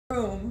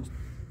room.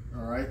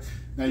 All right.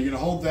 Now you're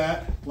gonna hold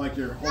that like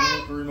you're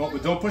holding the remote,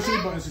 but don't push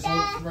any buttons. Just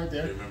hold it right Do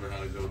there. you remember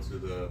how to go to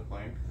the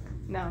plane?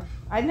 No,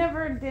 I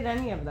never did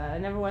any of that. I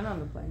never went on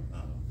the plane.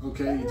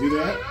 Okay, you do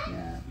that.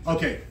 Yeah.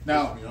 Okay.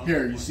 Now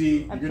here you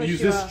see you're gonna use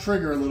you this up.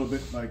 trigger a little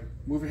bit. Like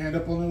move your hand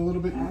up on it a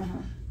little bit.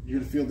 You're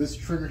gonna feel this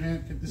trigger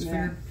hand. This Yeah.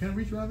 finger can it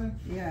reach around there?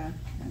 Yeah.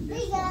 And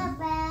this one.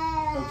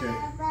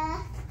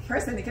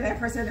 Okay. Can I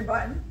press any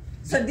button?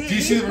 So Do you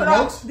see the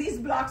remote? These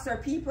blocks are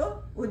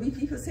people? Would be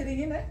people sitting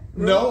in it?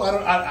 No, I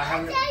don't. I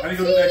haven't. I didn't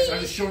go to the next. I'm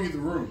just showing you the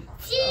room.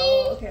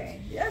 Oh,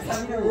 okay. Yes,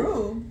 I'm in a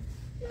room.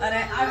 And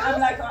I'm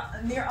like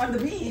near on the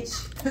beach.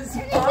 It's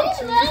palm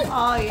trees.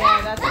 Oh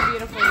yeah, that's a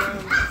beautiful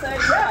room. So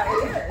yeah,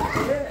 it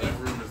is. That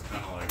room is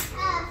kind of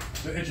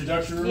like The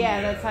introduction room.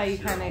 Yeah, that's how you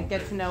kind of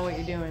get to know what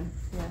you're doing.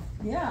 Yeah.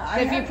 Yeah.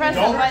 If you press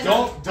the Don't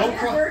button, don't a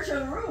cross.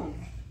 virtual room.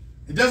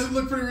 It doesn't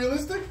look pretty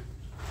realistic.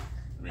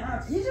 I mean,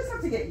 You just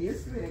have to get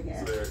used to it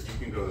again. so there, you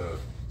can go to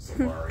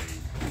safari,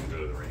 you can go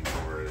to the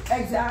rainforest.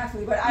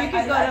 Exactly, but you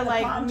could go like to the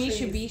like palm trees.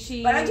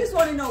 Mitsubishi. But I just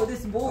want to know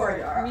this board.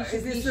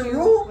 Is this the Mitsubishi,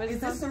 room? what's Is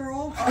that? this the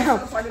room?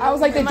 I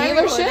was like the Am I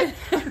dealership.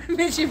 recording?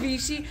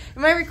 Mitsubishi.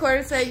 Am I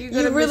recording saying you go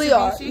You to really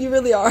are. Mitsubishi? You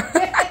really are.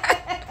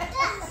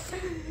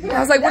 I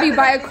was like, what do you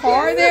buy a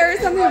car there or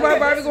something? Why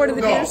are we going to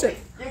the No. dealership?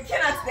 You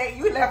cannot stay.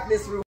 You left this room.